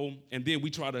understand a goal, and then we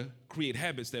try to create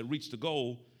habits that reach the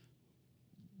goal,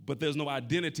 but there's no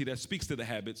identity that speaks to the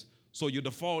habits, so your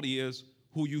default is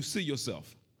who you see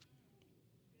yourself.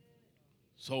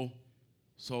 So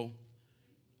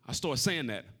I started saying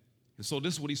that. And so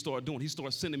this is what he started doing. He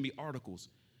started sending me articles,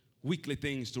 weekly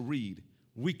things to read,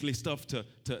 weekly stuff to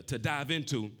dive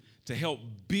into, to help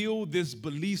build this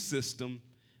belief system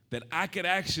that I could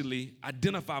actually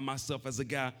identify myself as a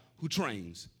guy who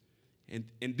trains. And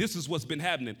this is what's been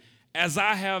happening. As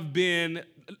I have been,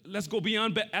 let's go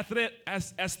beyond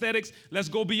aesthetics, let's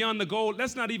go beyond the goal.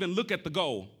 Let's not even look at the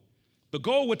goal. The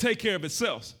goal will take care of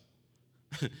itself.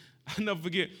 I'll never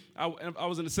forget, I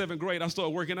was in the 7th grade, I started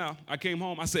working out. I came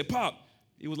home, I said, Pop,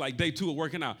 it was like day 2 of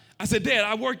working out. I said, Dad,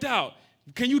 I worked out.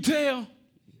 Can you tell?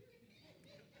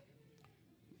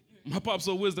 My pop's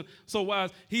so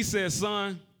wise. He said,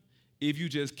 son, if you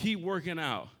just keep working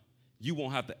out, you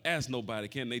won't have to ask nobody,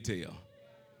 can they tell?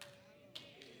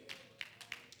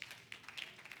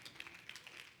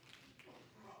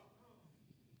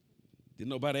 Didn't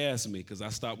nobody ask me because I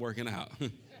stopped working out.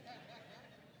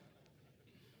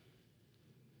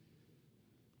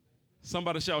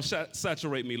 Somebody shout,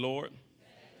 saturate me, Lord.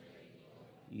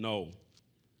 No.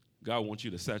 God wants you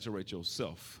to saturate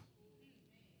yourself.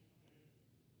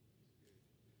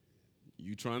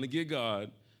 You trying to get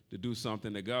God to do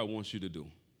something that God wants you to do.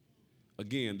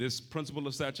 Again, this principle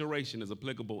of saturation is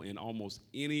applicable in almost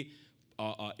any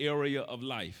area of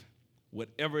life.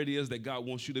 Whatever it is that God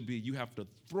wants you to be, you have to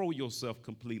throw yourself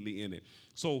completely in it.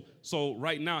 So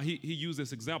right now, he used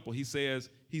this example. He says,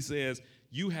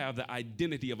 you have the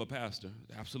identity of a pastor.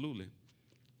 Absolutely.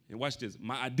 And watch this.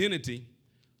 My identity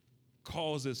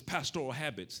causes pastoral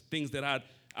habits, things that I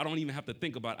don't even have to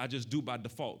think about. I just do by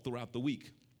default throughout the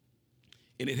week.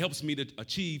 And it helps me to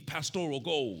achieve pastoral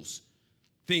goals,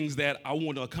 things that I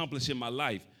want to accomplish in my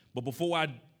life. But before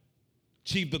I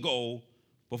achieve the goal,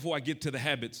 before I get to the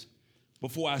habits,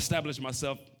 before I establish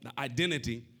myself, the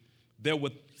identity, there were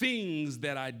things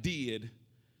that I did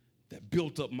that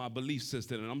built up my belief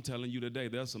system. And I'm telling you today,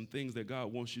 there's some things that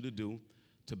God wants you to do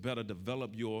to better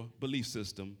develop your belief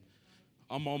system.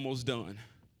 I'm almost done.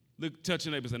 Look, touch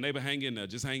your neighbor, say, neighbor, hang in there.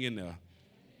 Just hang in there.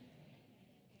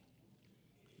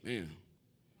 Man.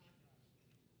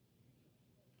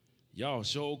 Y'all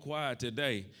so quiet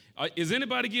today. Is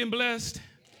anybody getting blessed?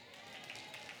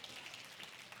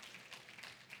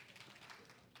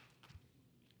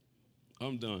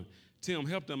 I'm done. Tim,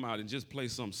 help them out and just play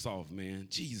something soft, man.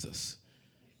 Jesus.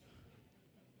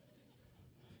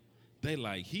 They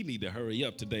like, he need to hurry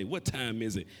up today. What time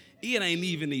is it? It ain't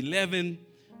even 11.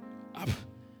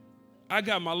 I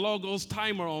got my Logos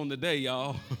timer on today,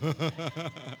 y'all.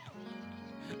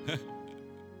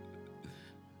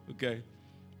 Okay.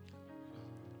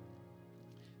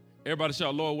 Everybody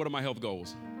shout, Lord, what are my health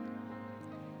goals?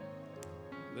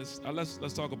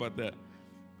 Let's talk about that.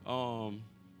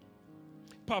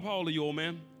 Pop, how old are you, old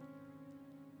man?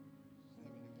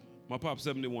 71. My pop's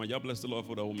 71. Y'all bless the Lord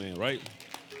for the old man, right?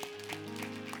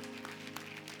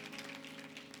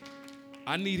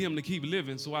 I need him to keep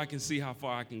living so I can see how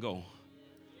far I can go.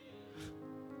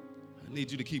 I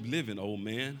need you to keep living, old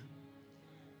man,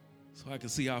 so I can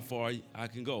see how far I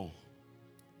can go.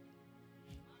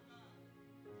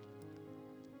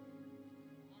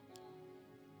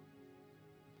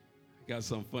 I got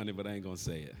something funny, but I ain't going to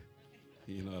say it.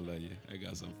 You know I love you. I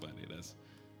got something funny.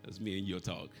 That's me and your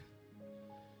talk.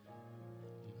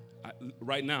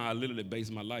 Right now, I literally base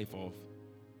my life off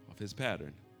his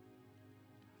pattern.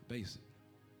 Base it.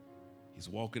 He's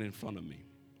walking in front of me.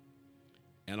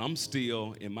 And I'm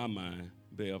still, in my mind,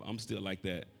 Bev, I'm still like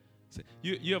that.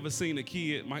 You ever seen a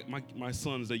kid? My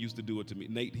sons, they used to do it to me.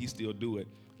 Nate, he still do it.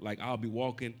 Like, I'll be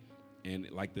walking, and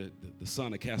like the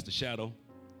sun will cast a shadow.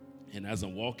 And as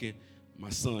I'm walking, my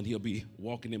son, he'll be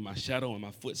walking in my shadow and my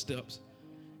footsteps.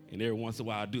 And every once in a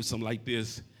while, I do something like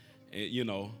this. And, you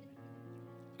know,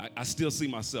 I still see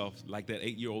myself like that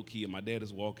 8-year-old kid. My dad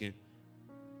is walking,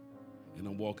 and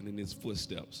I'm walking in his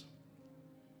footsteps.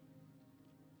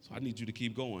 So I need you to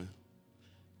keep going.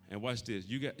 And watch this.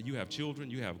 You have children,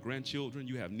 you have grandchildren,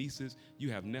 you have nieces,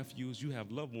 you have nephews, you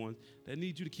have loved ones that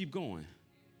need you to keep going.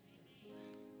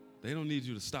 They don't need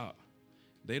you to stop.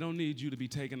 They don't need you to be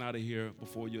taken out of here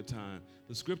before your time.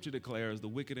 The scripture declares the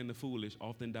wicked and the foolish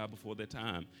often die before their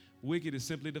time. Wicked is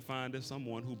simply defined as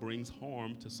someone who brings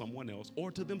harm to someone else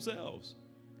or to themselves.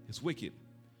 It's wicked.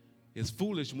 It's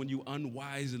foolish when you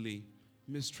unwisely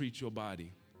mistreat your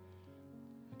body.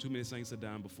 Too many saints are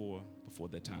dying before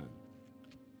their time.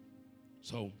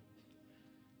 So,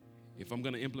 if I'm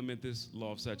going to implement this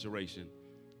law of saturation,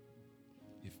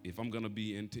 if I'm going to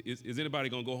be, is anybody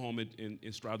going to go home and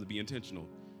strive to be intentional?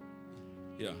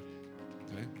 Yeah.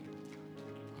 Okay.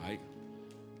 All right.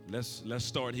 Let's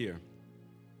start here.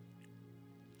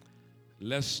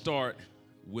 Let's start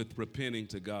with repenting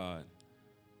to God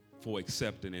for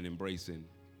accepting and embracing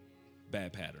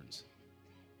bad patterns.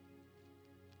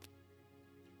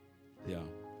 Yeah.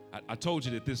 I told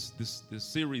you that this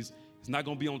series is not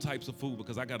going to be on types of food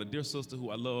because I got a dear sister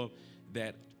who I love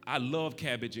that I love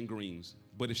cabbage and greens,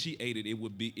 but if she ate it,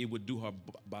 it would do her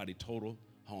body total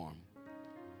harm.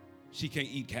 She can't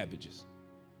eat cabbages.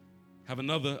 Have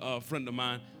another friend of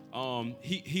mine,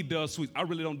 he does sweets. I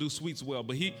really don't do sweets well,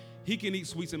 but he can eat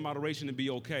sweets in moderation and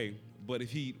be okay, but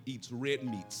if he eats red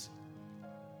meats,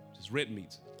 just red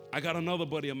meats. I got another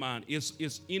buddy of mine,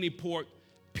 it's any pork,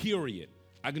 period.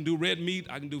 I can do red meat,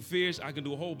 I can do fish, I can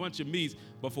do a whole bunch of meats,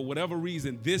 but for whatever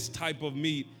reason, this type of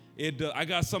meat, I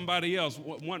got somebody else,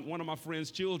 one of my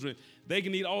friend's children, they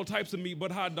can eat all types of meat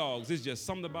but hot dogs. It's just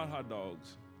something about hot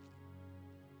dogs.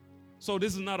 So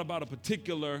this is not about a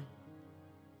particular,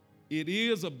 it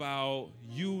is about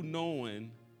you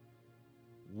knowing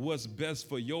what's best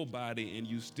for your body and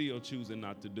you still choosing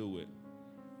not to do it.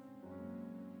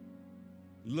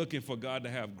 Looking for God to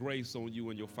have grace on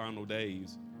you in your final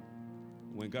days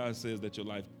when God says that your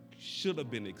life should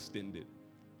have been extended,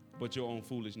 but your own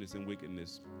foolishness and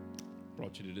wickedness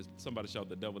brought you to this. Somebody shout,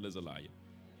 the devil is a liar.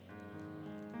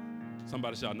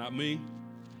 Somebody shout, not me,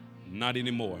 not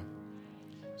anymore.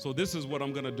 So this is what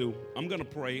I'm going to do. I'm going to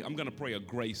pray. I'm going to pray a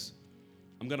grace.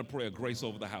 I'm going to pray a grace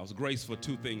over the house. Grace for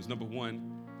two things. Number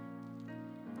one,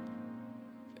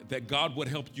 that God would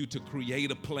help you to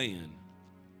create a plan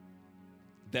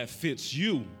that fits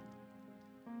you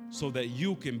so that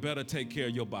you can better take care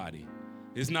of your body.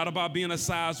 It's not about being a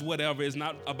size whatever. It's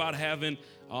not about having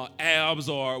abs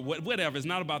or whatever. It's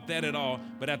not about that at all.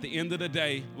 But at the end of the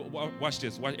day, watch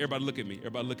this. Everybody look at me.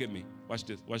 Everybody look at me. Watch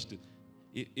this. Watch this.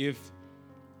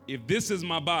 If this is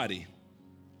my body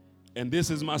and this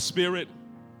is my spirit,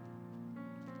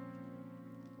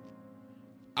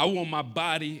 I want my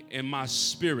body and my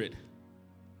spirit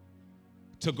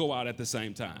to go out at the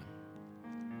same time.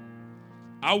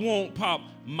 I want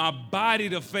my body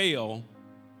to fail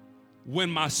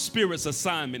when my spirit's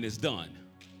assignment is done.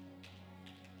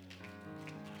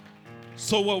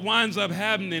 So what winds up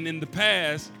happening in the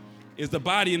past is the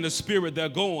body and the spirit, they're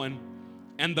going,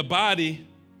 and the body,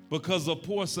 because of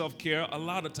poor self-care, a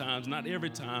lot of times, not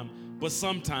every time, but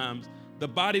sometimes, the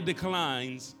body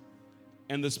declines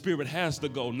and the spirit has to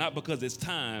go, not because it's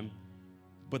time,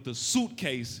 but the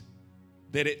suitcase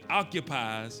that it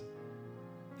occupies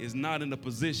is not in a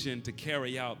position to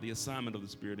carry out the assignment of the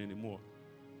spirit anymore.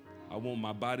 I want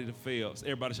my body to fail.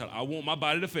 Everybody shout, I want my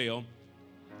body to fail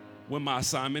when my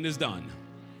assignment is done.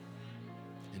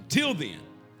 Until then,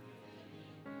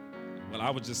 well, I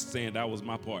was just saying that was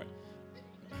my part.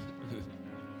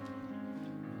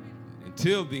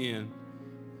 Until then,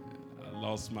 I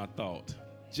lost my thought.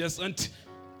 Just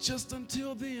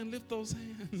until then, lift those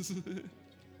hands.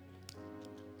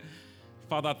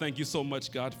 Father, I thank you so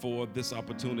much, God, for this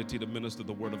opportunity to minister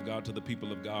the word of God to the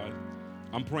people of God.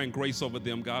 I'm praying grace over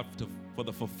them, God, for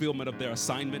the fulfillment of their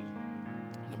assignment.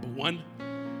 Number one,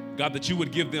 God, that you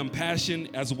would give them passion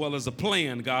as well as a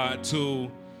plan, God, to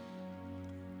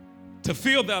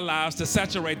fill their lives, to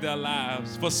saturate their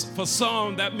lives. For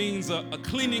some, that means a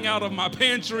cleaning out of my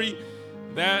pantry.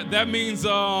 That means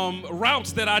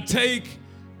routes that I take.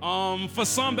 For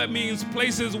some, that means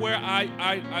places where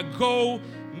I go.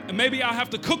 Maybe I'll have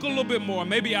to cook a little bit more.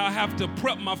 Maybe I'll have to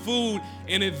prep my food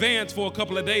in advance for a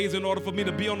couple of days in order for me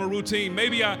to be on a routine.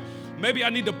 Maybe I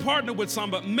need to partner with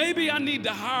somebody. Maybe I need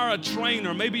to hire a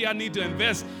trainer. Maybe I need to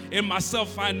invest in myself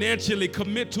financially,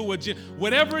 commit to a gym.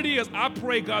 Whatever it is, I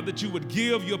pray, God, that you would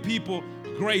give your people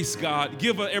grace, God.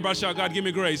 Everybody shout, God, give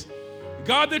me grace.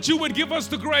 God, that you would give us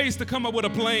the grace to come up with a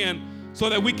plan so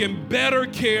that we can better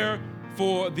care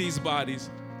for these bodies.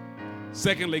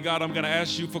 Secondly, God, I'm going to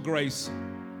ask you for grace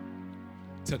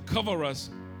to cover us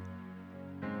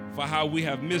for how we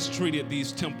have mistreated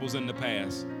these temples in the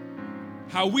past,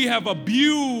 how we have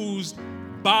abused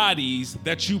bodies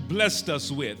that you blessed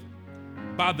us with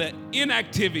by the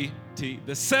inactivity,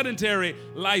 the sedentary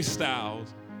lifestyles,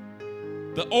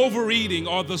 the overeating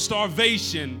or the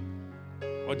starvation,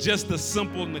 or just the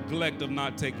simple neglect of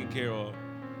not taking care of.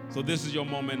 So this is your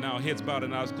moment now. Heads bowed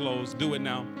and eyes closed. Do it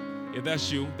now. If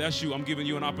that's you. I'm giving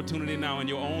you an opportunity now in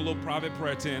your own little private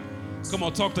prayer tent. Come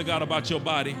on, talk to God about your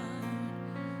body.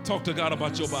 Talk to God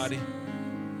about your body.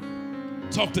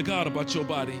 Talk to God about your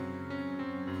body.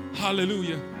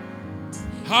 Hallelujah.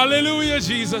 Hallelujah,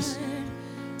 Jesus.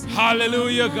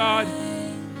 Hallelujah, God.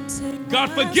 God,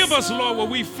 forgive us, Lord, where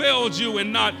we failed you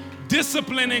in not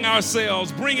disciplining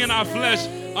ourselves, bringing our flesh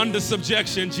under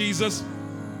subjection, Jesus.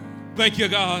 Thank you,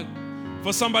 God.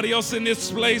 For somebody else in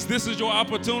this place, this is your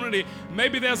opportunity.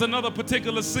 Maybe there's another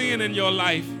particular sin in your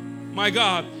life. My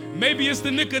God, maybe it's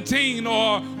the nicotine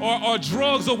or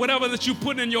drugs or whatever that you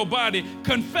put in your body.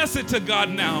 Confess it to God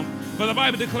now. For the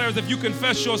Bible declares if you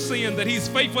confess your sin, that he's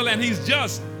faithful and he's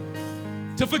just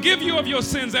to forgive you of your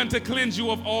sins and to cleanse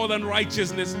you of all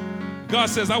unrighteousness. God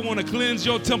says, I want to cleanse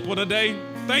your temple today.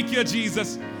 Thank you,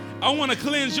 Jesus. I want to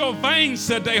cleanse your veins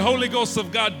today. Holy Ghost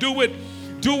of God, do it.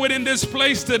 Do it in this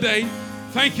place today.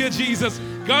 Thank you, Jesus.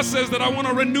 God says that I want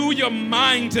to renew your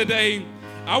mind today.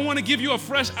 I want to give you a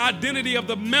fresh identity of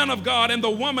the man of God and the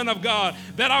woman of God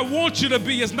that I want you to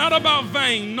be. It's not about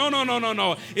vain.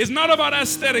 No. It's not about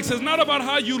aesthetics. It's not about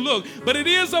how you look, but it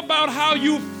is about how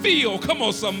you feel. Come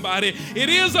on, somebody. It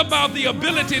is about the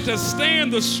ability to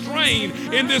stand the strain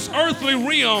in this earthly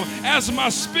realm as my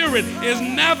spirit is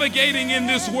navigating in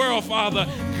this world, Father.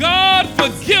 God,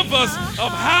 forgive us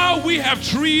of how we have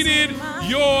treated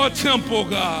your temple,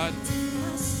 God.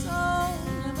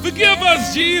 Forgive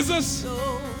us, Jesus.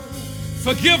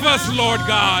 Forgive us, Lord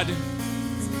God.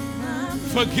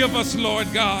 Forgive us,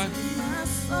 Lord God.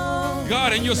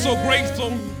 God, and you're so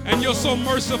grateful and you're so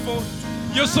merciful.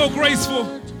 You're so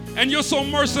graceful and you're so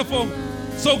merciful.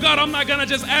 So, God, I'm not going to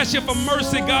just ask you for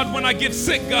mercy, God, when I get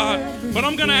sick, God, but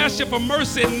I'm going to ask you for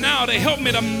mercy now to help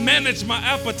me to manage my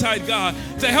appetite, God,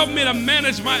 to help me to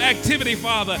manage my activity,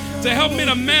 Father, to help me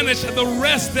to manage the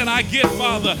rest that I get,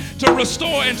 Father, to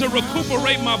restore and to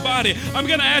recuperate my body. I'm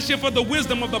going to ask you for the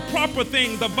wisdom of the proper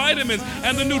things, the vitamins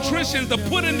and the nutrition to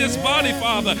put in this body,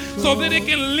 Father, so that it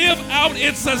can live out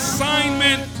its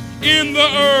assignment in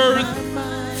the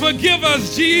earth. Forgive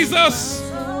us, Jesus.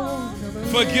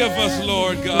 Forgive us,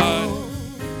 Lord God.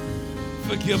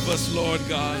 Forgive us, Lord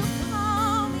God.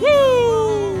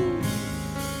 Woo!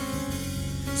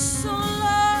 So,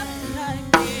 Lord, I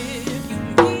give you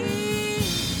me.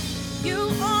 You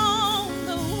own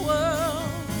the world,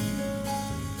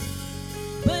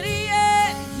 but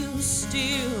yet you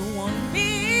still want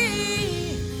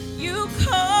me. You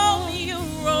call me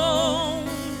your own.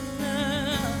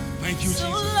 Thank you, Jesus. So,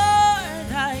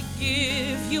 Lord, I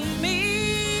give you me.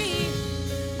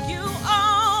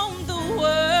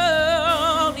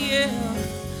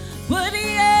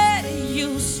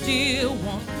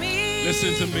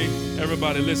 Listen to me,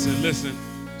 everybody. Listen.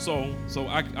 So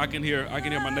I can hear my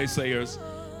naysayers.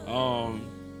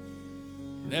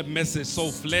 That message so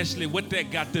fleshly. What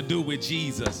that got to do with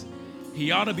Jesus?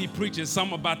 He ought to be preaching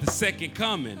something about the second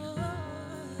coming.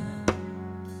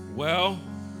 Well,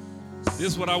 this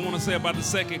is what I want to say about the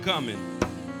second coming.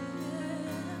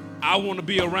 I want to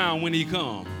be around when he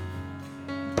comes.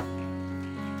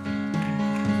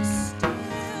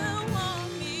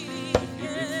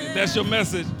 If that's your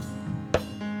message,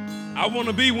 I want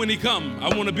to be when he comes.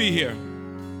 I want to be here.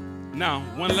 Now,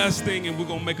 one last thing, and we're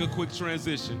going to make a quick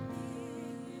transition.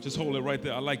 Just hold it right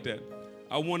there. I like that.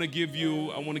 I want to give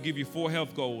you 4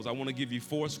 health goals. I want to give you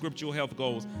 4 scriptural health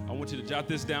goals. I want you to jot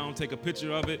this down, take a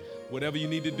picture of it, whatever you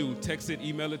need to do. Text it,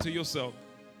 email it to yourself.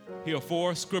 Here are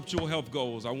 4 scriptural health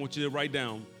goals I want you to write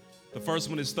down. The first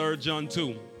one is 3 John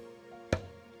 2.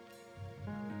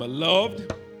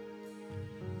 Beloved,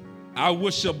 I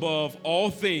wish above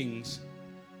all things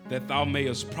that thou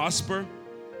mayest prosper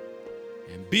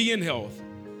and be in health,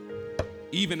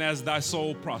 even as thy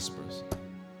soul prospers.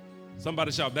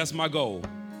 Somebody shout, that's my goal.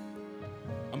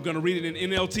 I'm going to read it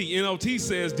in NLT. NLT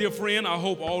says, dear friend, I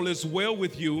hope all is well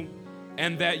with you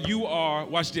and that you are,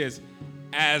 watch this,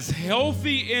 as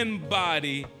healthy in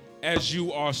body as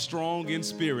you are strong in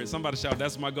spirit. Somebody shout,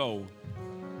 that's my goal.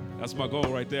 That's my goal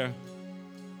right there.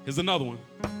 Here's another one.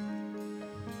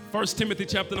 1 Timothy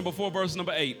chapter number 4, verse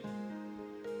number 8.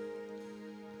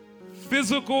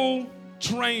 Physical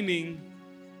training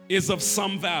is of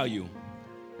some value,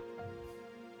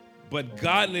 but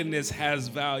godliness has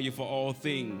value for all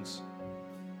things.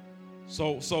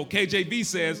 So KJV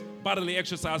says bodily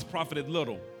exercise profited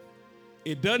little.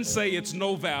 It doesn't say it's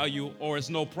no value or it's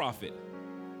no profit.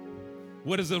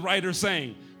 What is the writer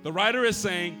saying? The writer is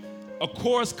saying, of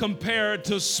course, compared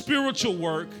to spiritual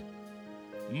work,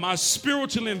 my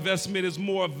spiritual investment is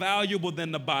more valuable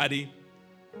than the body.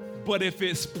 But if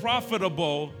it's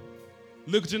profitable,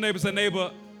 look at your neighbor and say,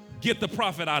 neighbor, get the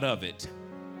profit out of it.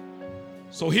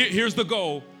 So here's the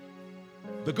goal.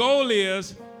 The goal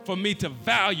is for me to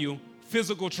value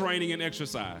physical training and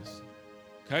exercise.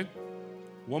 Okay?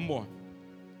 One more.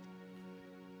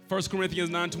 1 Corinthians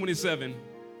 9:27.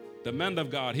 The man of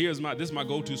God, this is my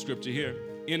go-to scripture here.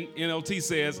 In NLT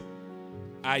says,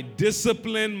 I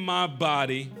discipline my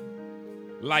body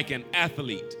like an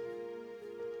athlete,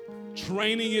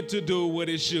 training it to do what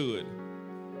it should.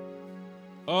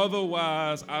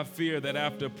 Otherwise, I fear that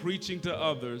after preaching to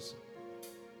others,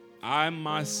 I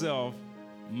myself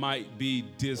might be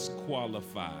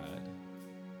disqualified.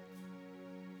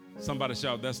 Somebody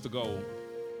shout, that's the goal.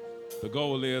 The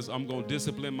goal is I'm going to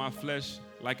discipline my flesh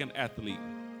like an athlete.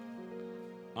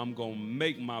 I'm going to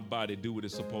make my body do what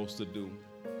it's supposed to do.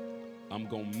 I'm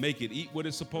going to make it eat what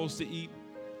it's supposed to eat.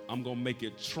 I'm going to make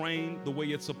it train the way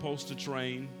it's supposed to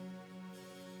train.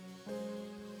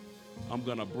 I'm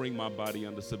going to bring my body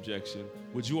under subjection.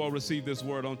 Would you all receive this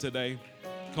word on today?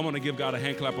 Come on and give God a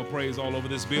hand clap of praise all over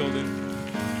this building.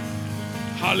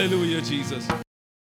 Hallelujah, Jesus.